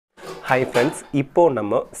Hi friends, இப்போ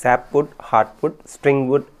நம்ம sapwood, hardwood,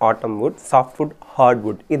 stringwood, autumnwood, softwood,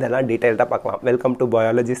 hardwood இதெல்லாம் டீடைலா பார்க்கலாம். Welcome to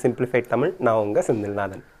Biology Simplified Tamil. நான் உங்க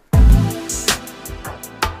Senthilnathan.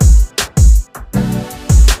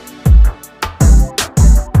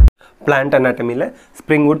 Plant anatomy la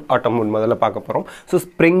springwood autumnwood முதல்ல பார்க்க போறோம். So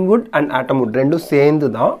springwood and autumnwood ரெண்டும் சேர்ந்து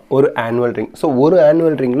தான் ஒரு annual ring. So ஒரு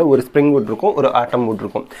annual ringல ஒரு springwood இருக்கும், ஒரு autumnwood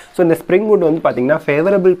இருக்கும். So இந்த springwood வந்து பாத்தீங்கன்னா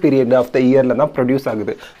favorable period of the yearல தான் produce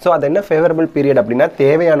ஆகுது. So அது என்ன favorable period அப்படினா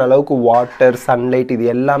தேவையான அளவுக்கு water, sunlight இது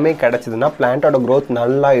எல்லாமே கிடைச்சதுனா plantோட growth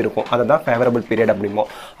நல்லா இருக்கும். அதுதான் favorable period அப்படிமோ.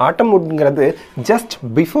 autumnwoodங்கிறது just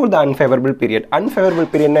before the unfavorable period. Unfavorable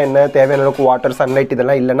periodனா என்ன? தேவையான அளவுக்கு water, sunlight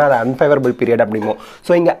இதெல்லாம் இல்லனா அது unfavorable period அப்படிமோ.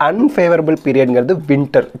 So இங்க unfavorable periodங்கிறது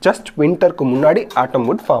winter, just winterக்கு முன்னாடி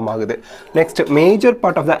autumnwood form ஆகுது. Next, major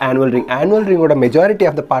part of the annual ring. Annual ringோட majority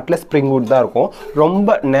of the partல springwood தான் இருக்கும்.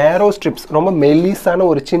 ரொம்ப narrow strips, ரொம்ப மெல்லிசான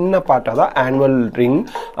ஒரு சின்ன பார்ட்டா தான் annual ring,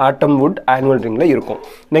 autumnwood annual ringல இருக்கும்.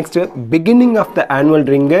 Next, beginning of the annual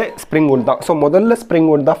ring springwood தான். So முதல்ல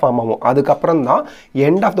springwood தான் form ஆகும். அதுக்கு அப்புறம் தான்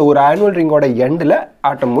end of the ஒரு annual ringோட endல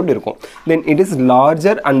autumnwood இருக்கும். Then it is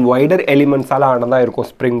larger and wider elements ஆல ஆனதா இருக்கும்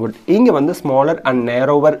springwood. இங்க வந்து smaller and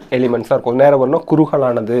narrower elements இருக்கும். நேரவர்னா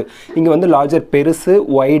குறுகலானது. இங்க வந்து larger பெருசு,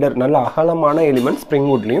 wider நல்ல அகலமான எலிமெண்ட்ஸ்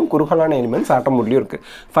springwoodலயும், குறுகலான எலிமெண்ட்ஸ் autumnwoodலயும் இருக்கு.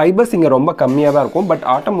 ஃபைபர்ஸ் இங்க ரொம்ப கம்மியா தான் இருக்கும், பட்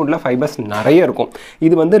autumnwoodல ஃபைபர்ஸ் நிறைய இருக்கும்.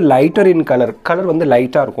 இது வந்து lighter in color, கலர் வந்து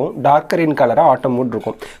லைட்டா இருக்கும், darker in color autumnwood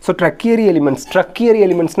இருக்கும். So tracheiry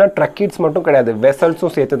elementsனா tracheids மட்டும் கிடையாது,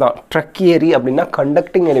 vesselsம் சேர்த்து தான். tracheiry அப்படினா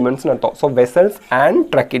conducting elements னு அர்த்தம். So vessels and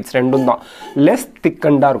tracheids ரெண்டும் தான். less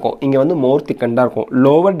thickened இருக்கும், இங்க வந்து more thickened இருக்கும்.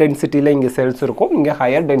 lower densityல இங்க cells இருக்கும், இங்க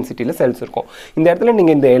higher densityல cells இருக்கும். இந்த இடத்துல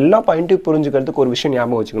நீங்க இந்த எல்லா பாயிண்ட்டையும் புரிஞ்சுக்கிறதுக்கு ஒரு விஷயம்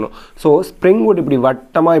ஞாபகம் வச்சுக்கணும். சோ springwood இப்படி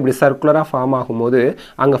வட்டமா இப்படி சர்க்குலரா ஃபார்ம் ஆகும்போது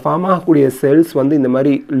அங்க ஃபார்ம் ஆகக்கூடிய செல்ஸ் வந்து இந்த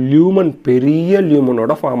மாதிரி லியூமன், பெரிய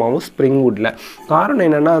லியூமனோட ஃபார்ம் ஆகும் springwoodல. காரணம்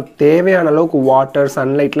என்னன்னா தேவையான அளவுக்கு வாட்டர்,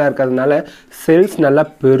 சன்லைட்லாம் இருக்கிறதுனால செல்ஸ் நல்லா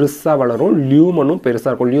பெருசா வளரும், லியூமனும் பெருசா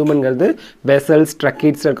இருக்கும். லியூமன்ங்கிறது வெசல்ஸ்,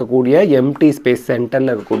 ட்ரக்கீட்ஸ்ல இருக்கக்கூடிய எம்டி ஸ்பேஸ்,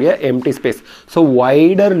 சென்டர்ல இருக்கக்கூடிய எம்டி ஸ்பேஸ். ஸோ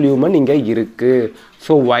வைடர் லியூமன் இங்க இருக்கு.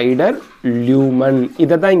 ஸோ வைடர் லியூமன்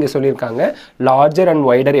இதை தான் இங்கே சொல்லியிருக்காங்க, லார்ஜர் அண்ட்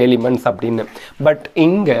வைடர் எலிமெண்ட்ஸ் அப்படின்னு. பட்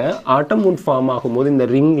இங்கே autumnwood ஃபார்ம் ஆகும்போது இந்த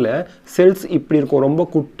ரிங்கில் செல்ஸ் இப்படி இருக்கும், ரொம்ப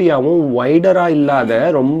குட்டியாகவும் வைடராக இல்லாத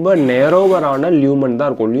ரொம்ப நேரோவரான லியூமன் தான்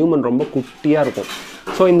இருக்கும். லியூமன் ரொம்ப குட்டியாக இருக்கும்.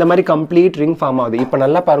 ஸோ இந்த மாதிரி கம்ப்ளீட் ரிங் ஃபார்ம் ஆகுது. இப்போ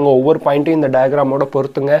நல்லா பாருங்கள், ஒவ்வொரு பாயிண்ட்டையும் இந்த டயக்ராமோட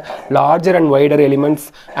பொறுத்துங்க. Larger and wider elements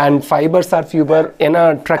and fibres R fewer, ஏன்னா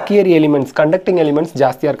ட்ரக்கியரி எலிமெண்ட்ஸ், கண்டக்டிங் எலிமெண்ட்ஸ்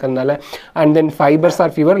ஜாஸ்தியாக இருக்கிறதுனால. And then fibres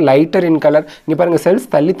R fewer, lighter in colour. இங்கே பாருங்கள்,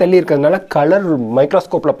 செல்ஸ் தள்ளி தள்ளி இருக்கிறதுனால கலர்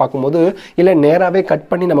மைக்ரோஸ்கோப்பில் பார்க்கும்போது இல்லை நேராகவே கட்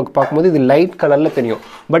பண்ணி நமக்கு பார்க்கும்போது இது லைட் கலரில் தெரியும்.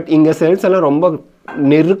 பட் இங்கே செல்ஸ் எல்லாம் ரொம்ப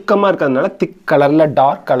நெருக்கமாக இருக்கிறதுனால திக் கலரில்,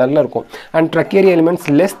 டார்க் கலரில் இருக்கும். அண்ட் ட்ரக்கியரி எலிமெண்ட்ஸ்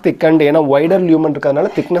லெஸ் திக்கண்ட், ஏன்னா வைடர் லியூமன்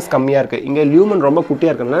இருக்கிறதுனால திக்னஸ் கம்மியாக இருக்குது. இங்கே லியூமன் ரொம்ப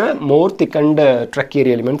குட்டியாக இருக்கிறதுனால மோர் திக்கண்ட்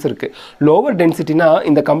ட்ரக்கியரி எலிமெண்ட்ஸ் இருக்குது. லோவர் டென்சிட்டினா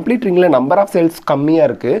இந்த கம்ப்ளீட் ரிங்கில் நம்பர் ஆஃப் செல்ஸ் கம்மியாக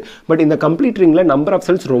இருக்குது, பட் இந்த கம்ப்ளீட் ரிங்கில் நம்பர் ஆஃப்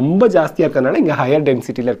செல்ஸ் ரொம்ப ஜாஸ்தியாக இருக்கிறதுனால இங்கே ஹையர்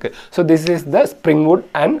டென்சிட்டியில் இருக்குது. So this is the springwood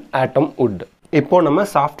and autumnwood. இப்போ நம்ம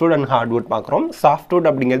சாஃப்ட்வுட் அண்ட் ஹார்ட்வுட் பார்க்குறோம். சாஃப்ட்வுட்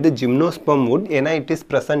அப்படிங்கிறது ஜிம்னோஸ்பம் வுட், ஏன்னா இட் இஸ்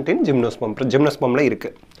ப்ரெசன்ட் இன் ஜிம்னோஸ்பமில்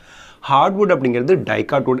இருக்குது. ஹார்ட்வுட் அப்படிங்கிறது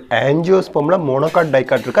டைகாட் வுட். ஆஞ்சியோஸ்பம்ல மோனோகாட்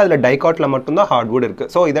டைகாட் இருக்குது, அதில் டைகாட்டில் மட்டும்தான் ஹார்ட்வுட் இருக்குது.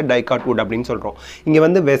 ஸோ இதை டைகாட் வுட் அப்படின்னு சொல்கிறோம். இங்கே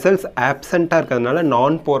வந்து வெசல்ஸ் ஆப்சண்ட்டாக இருக்கிறதுனால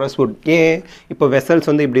நான் போரஸ் வுட். ஏன் இப்போ வெசல்ஸ்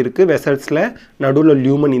வந்து இப்படி இருக்குது, வெசல்ஸில் நடுவில்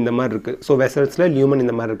லியூமன் இந்த மாதிரி இருக்குது. ஸோ வெசல்ஸில் லியூமன்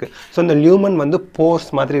இந்த மாதிரி இருக்குது. ஸோ இந்த லியூமன் வந்து போர்ஸ்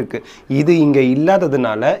மாதிரி இருக்குது. இது இங்கே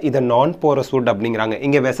இல்லாததுனால இதை நான் போரஸ் வுட் அப்படிங்கிறாங்க.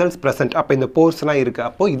 இங்கே வெசல்ஸ் ப்ரெசென்ட், அப்போ இந்த போர்ஸ்லாம் இருக்குது,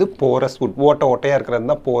 அப்போ இது போரஸ் வுட், ஓட்டையாக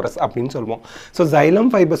இருக்கிறது தான் போரஸ் அப்படின்னு சொல்லுவோம். ஸோ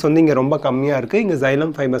ஜைலம் ஃபைபர்ஸ் வந்து இங்கே ரொம்ப கம்மியாக இருக்குது, இங்கே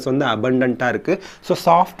ஜைலம் ஃபைபர்ஸ் வந்து abundant-ஆ இருக்கு. ஸோ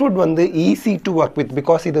சாஃப்ட்வுட் வந்து easy to work with,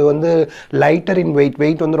 because இது வந்து லைட்டர் இன்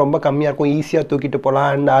வெயிட் வந்து ரொம்ப கம்மியாக இருக்கும், ஈஸியாக தூக்கிட்டு போகலாம்.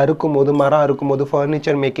 அண்ட் அறுக்கும்போது, மரம் அறுக்கும்போது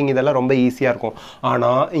ஃபர்னிச்சர் மேக்கிங் இதெல்லாம் ரொம்ப ஈஸியாக இருக்கும்.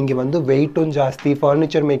 ஆனால் இங்கே வந்து வெயிட்டும் ஜாஸ்தி,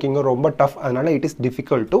 ஃபர்னிச்சர் மேக்கிங்கும் ரொம்ப டஃப், அதனால it is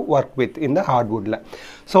difficult to work with இந்த ஹார்ட்வுட்டில்.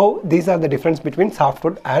 So these are the difference between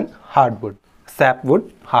softwood and hardwood. Sapwood,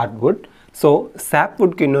 hardwood. So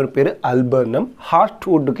சாப்வுட்க்கு இன்னொரு பேர் அல்பர்னம்,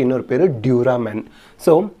 ஹார்ட்வுட்டுக்கு இன்னொரு பேர் டியூராமென்.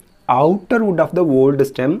 So outer would of the old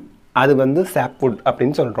stem அது வந்து சாப்வுட்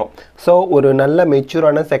அப்படின்னு சொல்கிறோம். ஸோ ஒரு நல்ல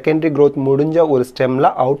மெச்சூரான செகண்டரி க்ரோத் முடிஞ்ச ஒரு ஸ்டெம்மில்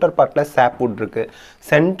அவுட்டர் பார்ட்டில் சாப்வுட் இருக்குது.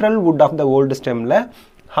 Central would of the old ஸ்டெம்மில்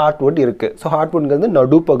hardwood இருக்குது. ஸோ ஹார்ட்வுட்ங்கிறது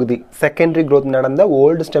நடுப்பகுதி, செகண்டரி க்ரோத் நடந்த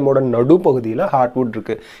ஓல்டு ஸ்டெம்மோட நடுப்பகுதியில் ஹார்ட்வுட்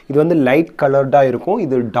இருக்குது. இது வந்து லைட் கலர்டாக இருக்கும்,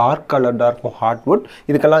 இது டார்க் கலர்டாக இருக்கும் ஹார்ட்வுட்.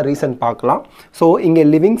 இதுக்கெல்லாம் ரீசன் பார்க்கலாம். ஸோ இங்கே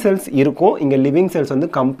லிவிங் செல்ஸ் இருக்கும், இங்கே லிவிங் செல்ஸ் வந்து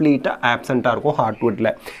கம்ப்ளீட்டாக ஆப்சண்ட்டாக இருக்கும் ஹார்ட்வுட்டில்.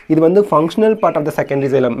 இது வந்து functional part of the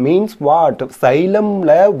secondary xylem. Means what,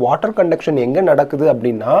 சைலமில் water conduction எங்கே நடக்குது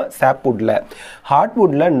அப்படின்னா சாப்வுட்டில்.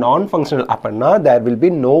 ஹார்ட்வுட்டில் நான் ஃபங்க்ஷனல் அப்படின்னா there will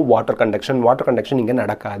be no water conduction, water conduction இங்கே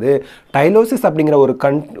நடக்காது. டைலோசிஸ் அப்படிங்கிற ஒரு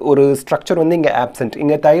ஒரு ஸ்ட்ரக்சர் வந்து இங்கே ஆப்சென்ட்.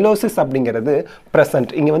 இங்கே தைலோசிஸ் அப்படிங்கிறது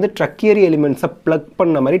ப்ரெசன்ட். இங்கே வந்து ட்ரக்கியரி எலிமெண்ட்ஸை ப்ளக்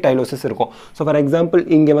பண்ண மாதிரி டைலோசிஸ் இருக்கும். ஸோ ஃபார் எக்ஸாம்பிள்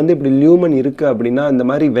இங்கே வந்து இப்படி லியூமன் இருக்குது அப்படின்னா இந்த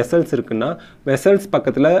மாதிரி வெசல்ஸ் இருக்குன்னா வெசல்ஸ்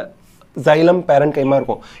பக்கத்தில் xylem parenchyma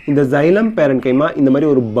இருக்கும். இந்த xylem parenchyma இந்த மாதிரி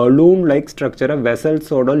ஒரு பலூன் லைக் ஸ்ட்ரக்சரை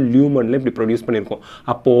வெசல்ஸோட லியூமனில் இப்படி ப்ரொடியூஸ் பண்ணியிருக்கோம்.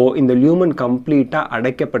 அப்போது இந்த லியூமன் கம்ப்ளீட்டாக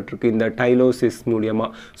அடைக்கப்பட்டிருக்கு இந்த டைலோசிஸ் மூலியமாக.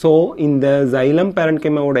 ஸோ இந்த xylem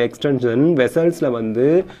parenchymaவோட எக்ஸ்டென்ஷன் வெசல்ஸில் வந்து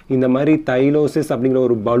இந்த மாதிரி தைலோசிஸ் அப்படிங்கிற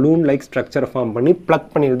ஒரு பலூன் லைக் ஸ்ட்ரக்சரை ஃபார்ம் பண்ணி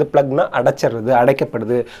ப்ளக் பண்ணிடுது. ப்ளக்னா அடைச்சிடுறது,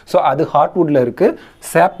 அடைக்கப்படுது. ஸோ அது ஹார்ட்வுட்டில் இருக்குது,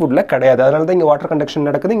 சாப்வுட்டில் கிடையாது. அதனால தான் இங்கே வாட்டர் கண்டக்ஷன்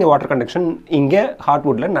நடக்குது. இங்கே வாட்டர் கண்டக்ஷன் இங்கே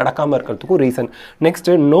ஹார்ட்வுட்டில் நடக்காமல் இருக்கிறதுக்கும் ரீசன்.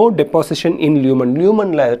 நெக்ஸ்ட்டு நோ டெபாசிஷன் இன் லியூமன்.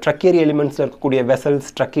 லியூமனில் ட்ரக்கியரி எலிமெண்ட்ஸில் இருக்கக்கூடிய வெசல்ஸ்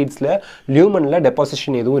ட்ரக்கீட்ஸில் லியூமனில்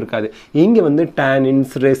டெபாசிஷன் எதுவும் இருக்காது. இங்கே வந்து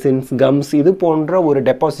டேனின்ஸ், ரெசின்ஸ், கம்ஸ் இது போன்ற ஒரு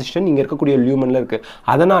டெபாசிஷன் இங்கே இருக்கக்கூடிய லியூமனில் இருக்குது.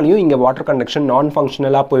 அதனாலையும் இங்கே வாட்டர் கண்டக்ஷன் நான்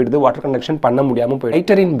ஃபங்க்ஷனலாக போயிடுது, வாட்டர் கண்டக்ஷன் பண்ண முடியாமல் போயிடுது.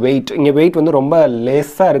 லைட்டர் இன் வெயிட், இங்கே வெயிட் வந்து ரொம்ப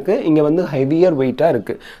லேஸாக இருக்குது, இங்கே வந்து ஹெவியர் வெயிட்டாக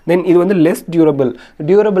இருக்குது. தென் இது வந்து லெஸ் டியூரபிள்.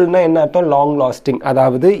 டியூரபிள்னா என்ன அர்த்தம்? Long lasting.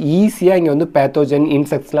 அதாவது ஈஸியாக இங்கே வந்து பேத்தோஜன்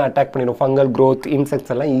இன்செக்ட்ஸ்லாம் அட்டாக் பண்ணிடும். ஃபங்கல் க்ரோத்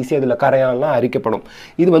இன்செக்ட்ஸ் எல்லாம் ஈஸியாக இதில் கரையான்லாம் அரிக்கப்படும்.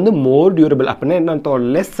 இது வந்து மோர் டியூரபிள். அப்படின்னா என்ன அர்த்தம்?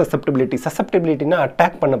 Less susceptibility. சசப்டபிலிட்டினா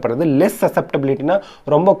அட்டாக் பண்ணப்படுறது, லெஸ் சசப்டபிலிட்டினா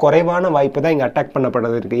ரொம்ப குறைவான வாய்ப்பு தான் இங்கே அட்டாக்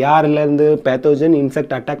பண்ணப்படுறது இருக்குது. யாரிலேருந்து? பேத்தோஜன்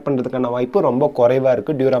இன்செக்ட் அட்டாக் பண்ணுறதுக்கான வாய்ப்பு ரொம்ப குறைவாக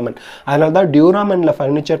இருக்குது டியூராமன். அதனால தான் டியூராமனில்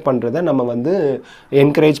ஃபர்னிச்சர் பண்ணுறதை நம்ம வந்து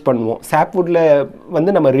என்கரேஜ் பண்ணுவோம். சாப்வுட்டில்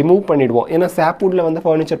வந்து நம்ம ரிமூவ் பண்ணிடுவோம். ஏன்னா சாப்வுட்டில் வந்து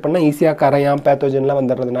ஃபர்னிச்சர் பண்ணால் ஈஸியாக கரையாம் பேத்தோஜன்லாம்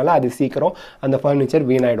வந்துடுறதுனால அது சீக்கிரம் அந்த ஃபர்னிச்சர்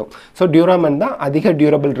வீணாயிடும். ஸோ டியூராமன் தான் அதிக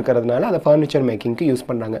டியூரபிள் இருக்கிறதுனால அதை ஃபர்னிச்சர் மேக்கிங்க்கு யூஸ்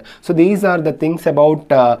பண்ணுறாங்க. So these are the things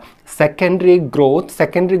about secondary growth.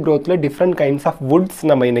 Secondary க்ரோத்தில் different kinds of Woods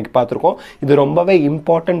நம்ம இன்றைக்கி பார்த்துருக்கோம். இது ரொம்பவே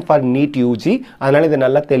இம்பார்ட்டன்ட் ஃபார் நீட் யூஜி. அதனால் இதை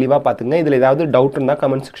நல்லா தெளிவாக பார்த்துங்க. இதில் ஏதாவது டவுட் இருந்தால்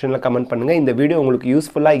கமெண்ட் செக்ஷனில் கமெண்ட் பண்ணுங்கள். இந்த வீடியோ உங்களுக்கு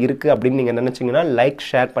யூஸ்ஃபுல்லாக இருக்குது அப்படின்னு நீங்கள் நினச்சிங்கன்னா லைக்,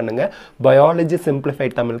 ஷேர் பண்ணுங்கள். பயாலஜி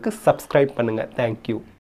சிம்பிளிஃபைட் தமிழுக்கு சப்ஸ்கிரைப் பண்ணுங்கள். தேங்க்யூ.